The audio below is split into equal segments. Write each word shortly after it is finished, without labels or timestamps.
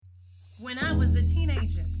When I was a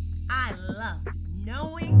teenager, I loved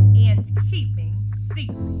knowing and keeping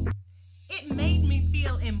secrets. It made me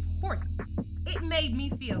feel important. It made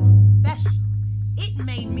me feel special. It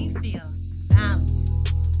made me feel valued.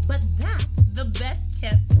 But that's the best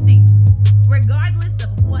kept secret. Regardless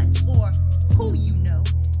of what or who you know,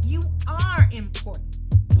 you are important.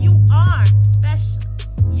 You are special.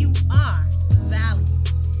 You are valued.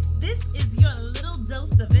 This is your little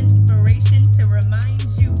dose of inspiration to remind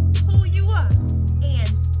you who you are and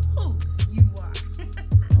whose you are.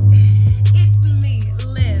 It's me,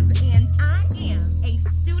 Liv, and I am a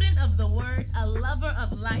student of the word, a lover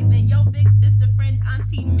of life, and your big sister friend,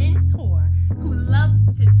 auntie mentor, who loves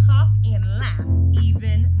to talk and laugh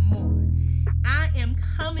even more. I am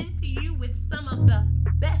coming to you with some of the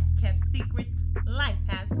best kept secrets life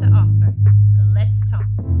has to offer. Let's talk.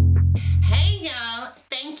 Hey y'all,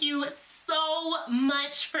 thank you so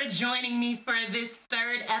much for joining me for this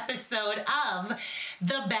third episode of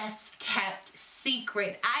The Best Kept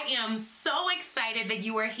Secret. I am so excited that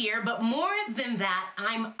you are here, but more than that,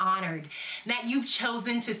 I'm honored that you've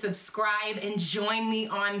chosen to subscribe and join me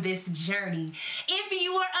on this journey. If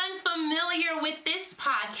you are unfamiliar with this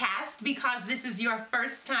podcast because this is your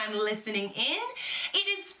first time listening in, it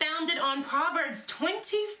is founded on Proverbs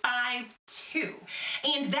 25:2,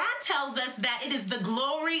 and that tells us that it is the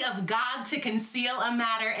glory of God to conceal a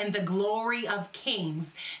matter and the glory of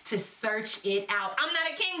kings to search it out. I'm not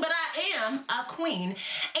a king, but I am a queen.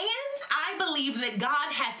 And I believe that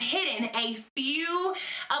God has hidden a few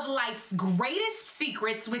of life's greatest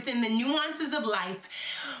secrets within the nuances of life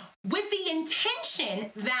with the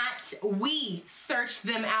intention that we search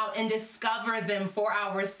them out and discover them for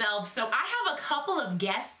ourselves. So I have a couple of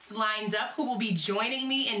guests lined up who will be joining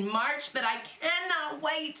me in March that I cannot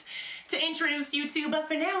wait to introduce you to. But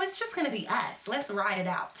for now, it's just going to be us. Let's ride it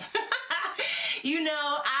out. You know,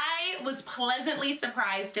 I was pleasantly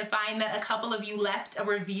surprised to find that a couple of you left a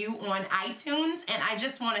review on iTunes, and I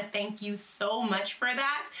just want to thank you so much for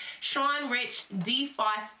that. Sean Rich, D.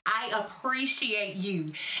 Foss, I appreciate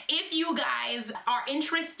you. If you guys are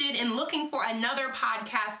interested in looking for another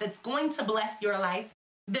podcast that's going to bless your life,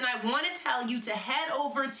 then I want to tell you to head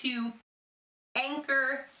over to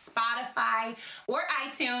Anchor, Spotify, or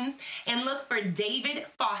iTunes and look for David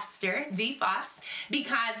Foster, D. Foss,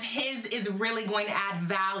 because his is really going to add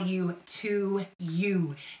value to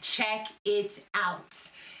you. Check it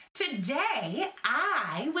out. Today,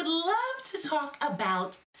 I would love to talk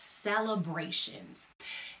about celebrations.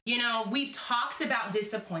 You know, we've talked about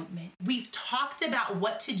disappointment. We've talked about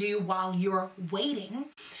what to do while you're waiting.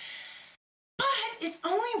 But it's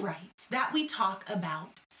only right that we talk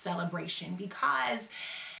about celebration because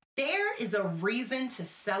there is a reason to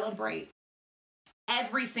celebrate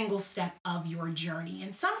every single step of your journey.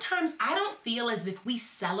 And sometimes I don't feel as if we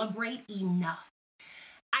celebrate enough.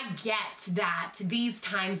 I get that these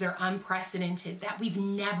times are unprecedented, that we've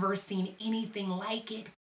never seen anything like it.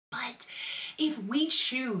 But if we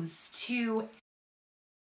choose to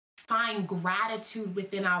find gratitude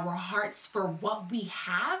within our hearts for what we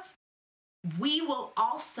have, we will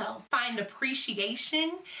also find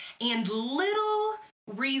appreciation and little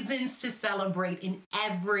reasons to celebrate in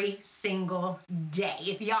every single day.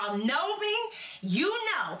 If y'all know me, you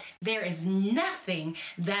know there is nothing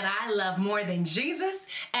that I love more than Jesus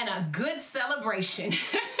and a good celebration.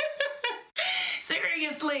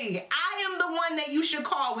 Seriously, I am the one that you should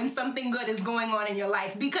call when something good is going on in your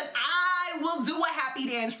life because I will do a happy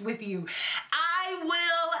dance with you. I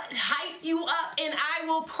will hype you up and I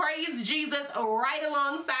will praise Jesus right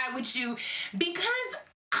alongside with you because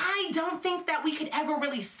I don't think that we could ever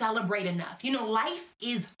really celebrate enough. You know, life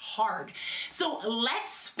is hard. So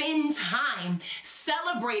let's spend time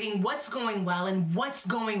celebrating what's going well and what's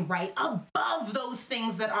going right above those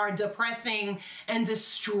things that are depressing and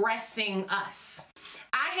distressing us.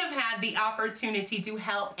 I have had the opportunity to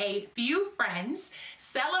help a few friends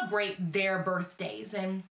celebrate their birthdays,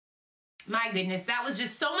 and my goodness, that was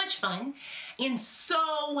just so much fun and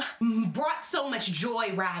brought so much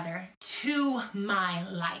joy to my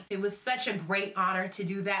life. It was such a great honor to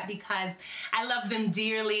do that because I love them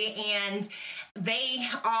dearly and they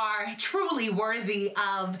are truly worthy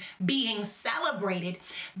of being celebrated.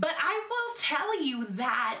 But I will tell you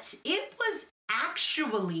that it was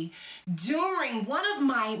actually during one of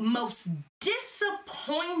my most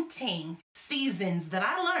disappointing seasons that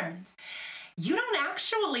I learned you don't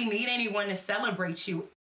actually need anyone to celebrate you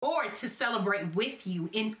or to celebrate with you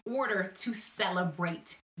in order to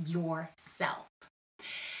celebrate yourself.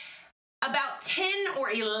 About 10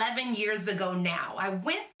 or 11 years ago now, I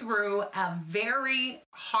went through a very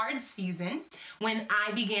hard season when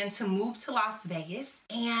I began to move to Las Vegas,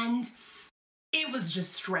 and it was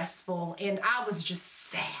just stressful and I was just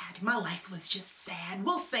sad. My life was just sad.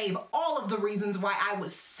 We'll save all of the reasons why I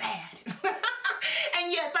was sad.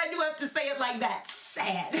 And yes, I do have to say it like that,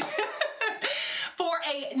 sad, for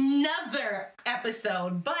another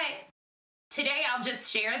episode. But today I'll just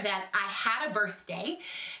share that I had a birthday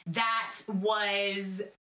that was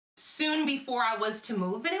soon before I was to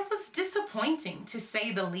move, and it was disappointing, to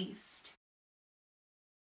say the least.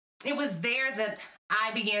 It was there that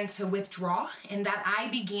I began to withdraw and that I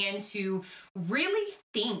began to really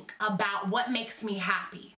think about what makes me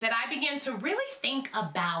happy, that I began to really think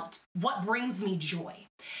about what brings me joy.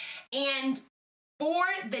 And for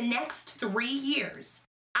the next 3 years,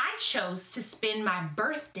 I chose to spend my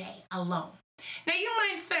birthday alone. Now you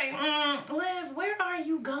might say, Liv, where are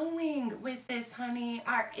you going with this, honey?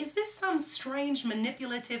 Is this some strange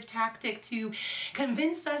manipulative tactic to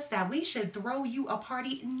convince us that we should throw you a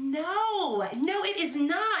party? No, it is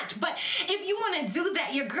not. But if you want to do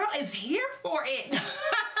that, your girl is here for it.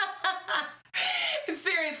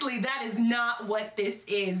 Seriously, that is not what this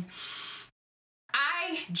is.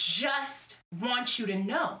 I just want you to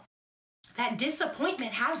know that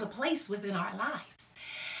disappointment has a place within our lives.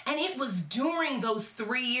 And it was during those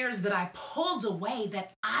 3 years that I pulled away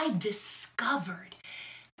that I discovered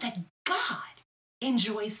that God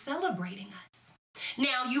enjoys celebrating us.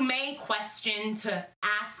 Now, you may question to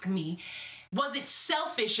ask me, was it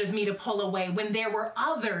selfish of me to pull away when there were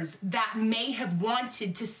others that may have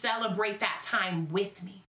wanted to celebrate that time with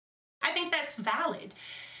me? I think that's valid.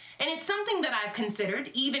 And it's something that I've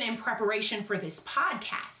considered even in preparation for this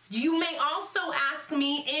podcast. You may also ask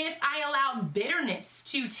me if I allowed bitterness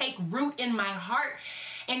to take root in my heart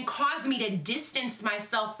and cause me to distance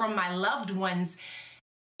myself from my loved ones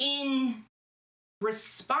in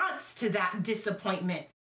response to that disappointment.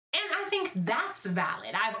 And I think that's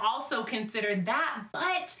valid. I've also considered that.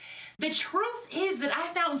 But the truth is that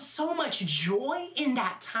I found so much joy in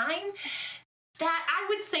that time that I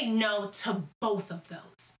would say no to both of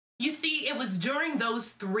those. You see, it was during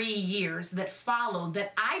those 3 years that followed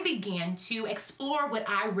that I began to explore what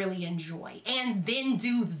I really enjoy and then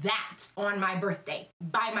do that on my birthday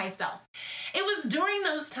by myself. It was during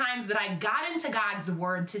those times that I got into God's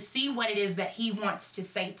word to see what it is that he wants to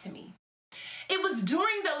say to me. It was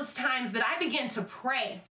during those times that I began to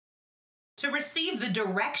pray to receive the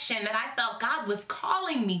direction that I felt God was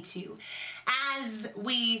calling me to as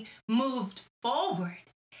we moved forward.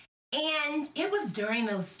 And it was during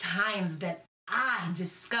those times that I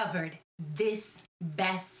discovered this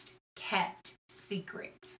best kept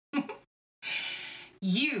secret.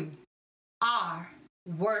 You are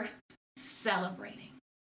worth celebrating.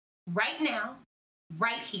 Right now,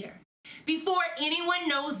 right here. Before anyone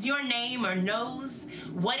knows your name or knows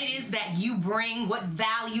what it is that you bring, what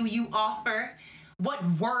value you offer, what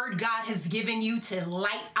word God has given you to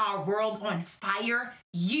light our world on fire,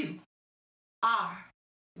 you are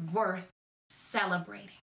worth celebrating.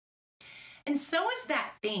 And so is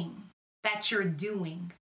that thing that you're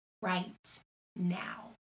doing right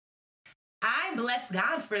now. I bless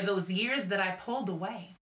God for those years that I pulled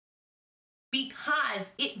away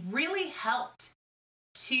because it really helped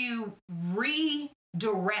to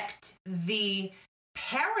redirect the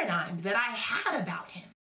paradigm that I had about him.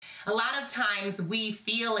 A lot of times we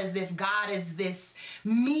feel as if God is this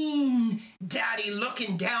mean daddy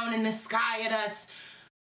looking down in the sky at us,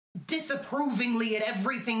 disapprovingly at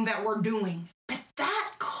everything that we're doing. But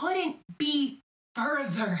that couldn't be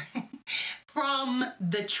further from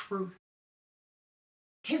the truth.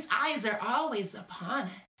 His eyes are always upon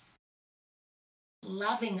us,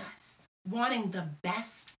 loving us, wanting the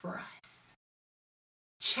best for us,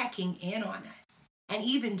 checking in on us, and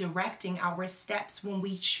even directing our steps when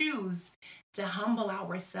we choose to humble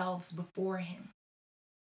ourselves before him.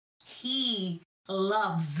 He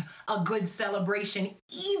loves a good celebration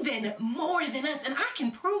even more than us. And I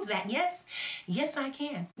can prove that. Yes, I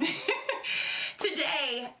can.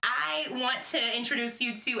 Today, I want to introduce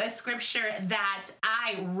you to a scripture that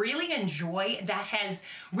I really enjoy, that has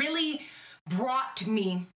really brought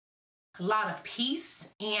me a lot of peace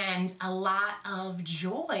and a lot of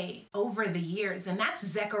joy over the years, and that's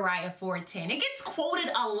Zechariah 4:10. It gets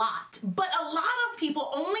quoted a lot, but a lot of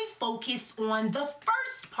people only focus on the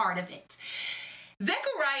first part of it.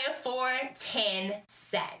 Zechariah 4:10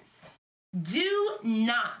 says, "Do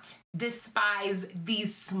not despise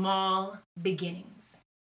these small beginnings,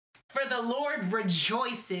 for the Lord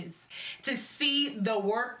rejoices to see the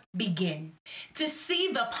work begin, to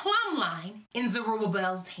see the plumb line in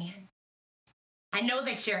Zerubbabel's hand." I know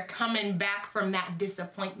that you're coming back from that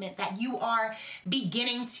disappointment, that you are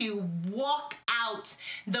beginning to walk out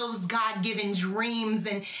those God-given dreams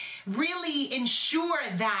and really ensure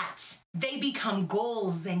that they become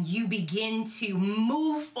goals and you begin to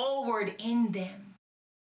move forward in them.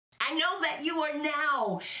 I know that you are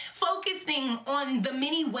now focusing on the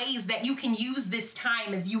many ways that you can use this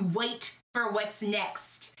time as you wait for what's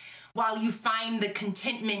next, while you find the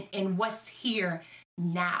contentment in what's here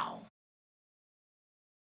now.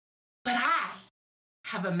 But I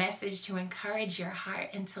have a message to encourage your heart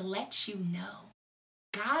and to let you know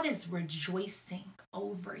God is rejoicing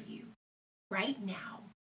over you right now,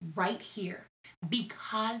 right here,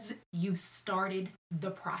 because you started the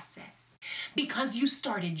process, because you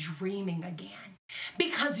started dreaming again,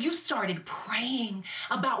 because you started praying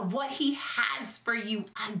about what He has for you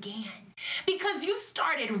again, because you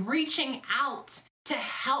started reaching out to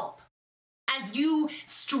help as you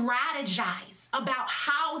strategize about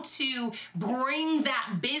how to bring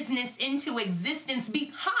that business into existence,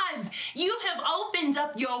 because you have opened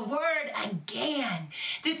up your word again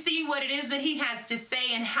to see what it is that He has to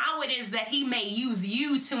say and how it is that He may use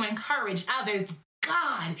you to encourage others.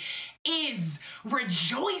 God is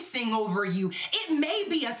rejoicing over you. It may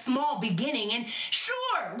be a small beginning, and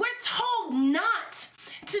sure, we're told not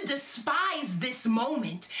to despise this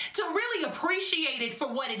moment, to really appreciate it for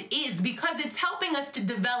what it is, because it's helping us to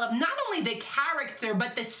develop not only the character,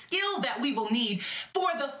 but the skill that we will need for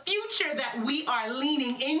the future that we are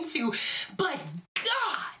leaning into. But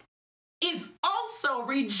God is also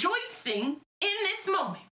rejoicing in this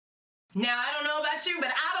moment. Now, I don't know about you, but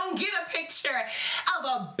I don't get a picture of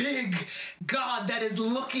a big God that is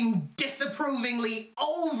looking disapprovingly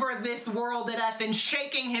over this world at us and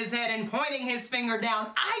shaking His head and pointing His finger down.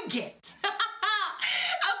 I get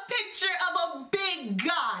a picture of a big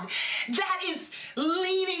God that is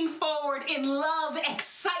leaning forward in love,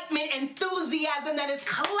 excitement, enthusiasm, that is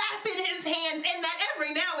clapping His hands, and that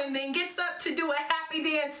every now and then gets up to do a happy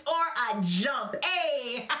dance or a jump.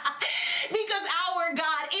 Hey, because our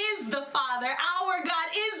God is the Father, our God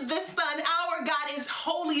is the Son, our God is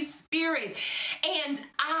Holy Spirit. And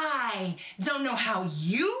I don't know how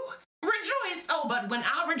you rejoice. Oh, but when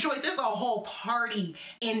I rejoice, it's a whole party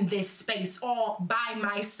in this space all by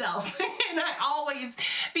myself. And I always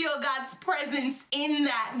feel God's presence in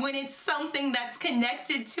that when it's something that's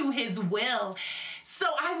connected to His will. So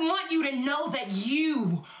I want you to know that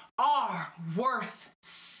you are worth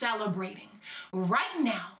celebrating right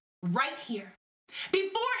now, right here.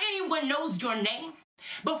 Before anyone knows your name,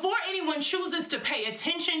 before anyone chooses to pay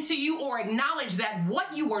attention to you or acknowledge that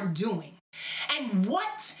what you are doing and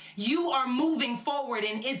what you are moving forward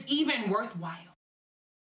in is even worthwhile.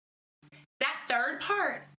 That third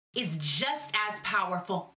part is just as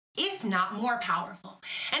powerful, if not more powerful.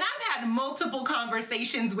 And I've had multiple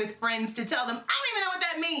conversations with friends to tell them, I don't even know what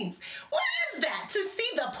that means. What is that? To see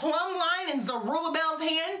the plumb line in Zerubbabel's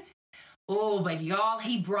hand? Oh, but y'all,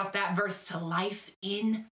 He brought that verse to life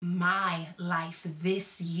in my life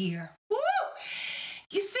this year. Woo!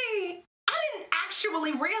 You see, I didn't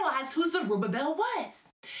actually realize who Zerubbabel was.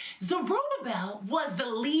 Zerubbabel was the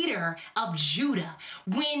leader of Judah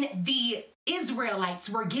when the Israelites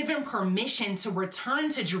were given permission to return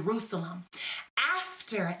to Jerusalem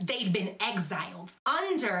after they'd been exiled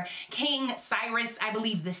under King Cyrus, I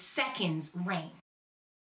believe, II's reign.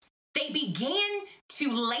 They began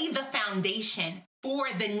to lay the foundation for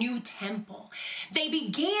the new temple. They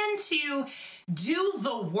began to do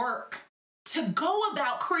the work to go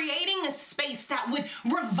about creating a space that would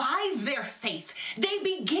revive their faith. They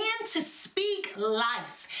began to speak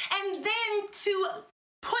life and then to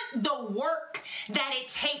put the work that it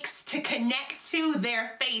takes to connect to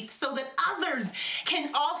their faith so that others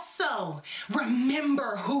can also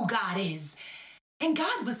remember who God is. And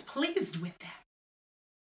God was pleased with that.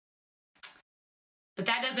 But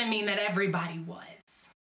that doesn't mean that everybody was.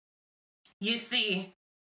 You see,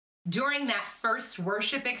 during that first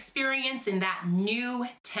worship experience in that new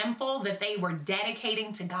temple that they were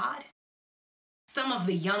dedicating to God, some of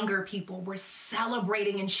the younger people were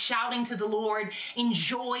celebrating and shouting to the Lord in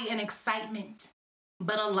joy and excitement.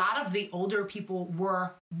 But a lot of the older people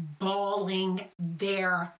were bawling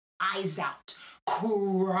their eyes out,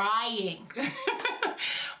 crying.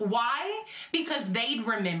 Why? Because they'd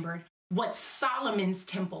remembered what Solomon's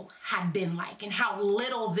temple had been like and how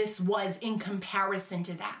little this was in comparison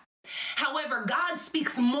to that. However, God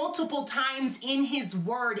speaks multiple times in His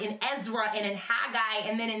word, in Ezra and in Haggai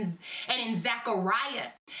and then in Zechariah,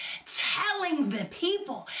 telling the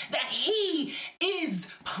people that He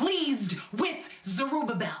is pleased with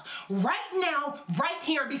Zerubbabel right now, right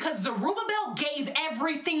here, because Zerubbabel gave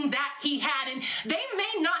everything that he had. And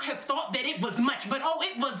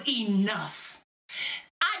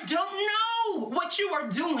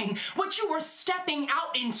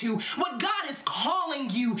into, what God is calling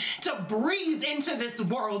you to breathe into this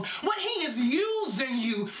world, what he is using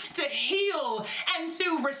you to heal and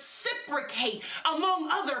to reciprocate among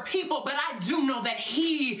other people. But I do know that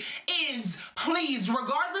he is pleased,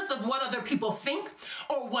 regardless of what other people think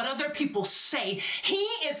or what other people say. He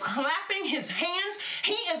is clapping his hands.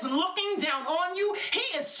 He is looking down on you.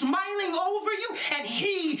 He is smiling over you, and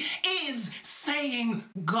he is saying,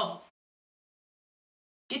 go.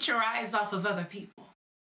 Get your eyes off of other people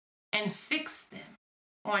and fix them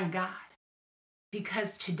on God,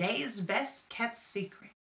 because today's best kept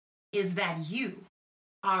secret is that you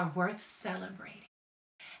are worth celebrating.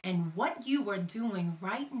 And what you are doing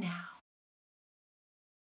right now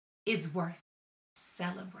is worth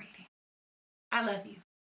celebrating. I love you.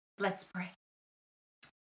 Let's pray.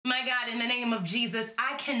 My God, in the name of Jesus,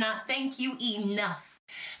 I cannot thank you enough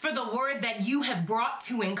for the word that you have brought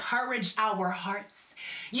to encourage our hearts.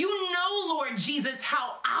 You know, Lord Jesus,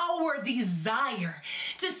 how our desire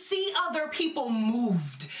to see other people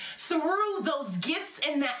moved through those gifts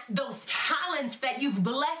and those talents that you've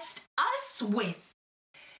blessed us with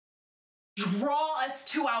draw us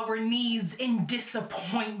to our knees in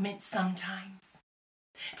disappointment sometimes.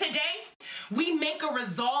 Today, we make a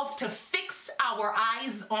resolve to fix our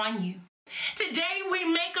eyes on you. Today, we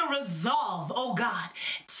make a resolve, oh God,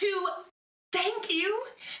 to thank you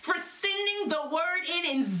for sending the word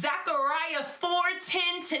in Zechariah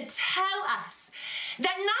 4:10 to tell us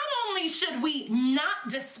that not only should we not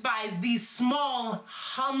despise these small,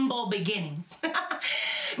 humble beginnings,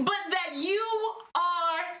 but that you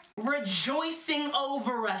are rejoicing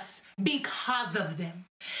over us because of them.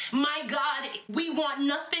 My God, we want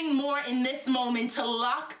nothing more in this moment to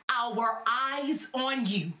lock our eyes on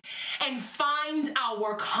you and find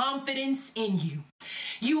our confidence in you.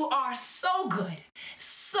 You are so good,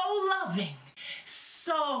 so loving,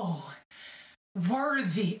 so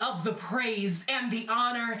worthy of the praise and the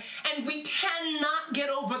honor, and we cannot get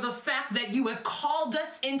over the fact that you have called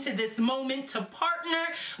us into this moment to partner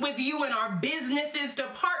with you in our businesses, to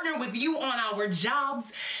partner with you on our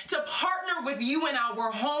jobs, to partner with you in our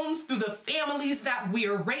homes through the families that we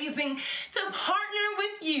are raising, to partner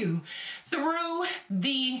with you through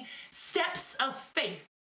the steps of faith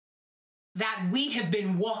that we have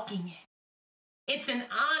been walking in. It's an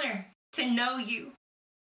honor to know you.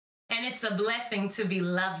 And it's a blessing to be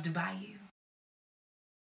loved by you.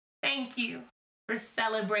 Thank you for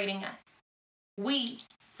celebrating us. We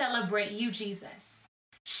celebrate you, Jesus.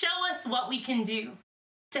 Show us what we can do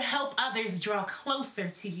to help others draw closer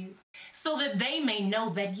to you so that they may know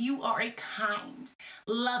that you are a kind,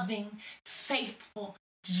 loving, faithful,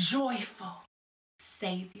 joyful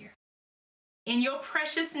Savior. In your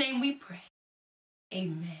precious name we pray.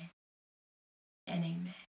 Amen and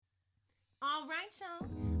amen. All right, y'all.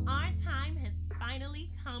 Our time has finally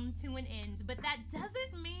come to an end, but that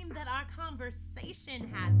doesn't mean that our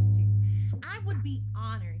conversation has to. I would be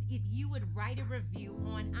honored if you would write a review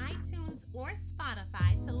on iTunes or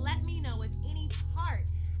Spotify to let me know if any part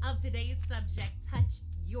of today's subject touched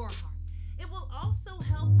your heart. It will also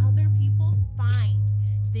help other people find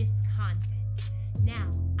this content. Now,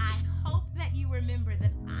 I hope that you remember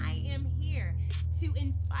that I am here to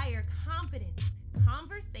inspire confidence,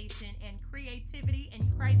 conversation, and creativity in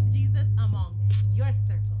Christ Jesus among your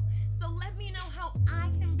circle. So let me know how I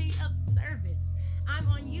can be of service. I'm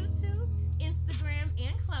on YouTube, Instagram,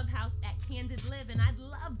 and Clubhouse at Candid Live, and I'd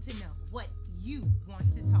love to know what you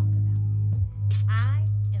want to talk about. I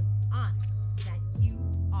am honored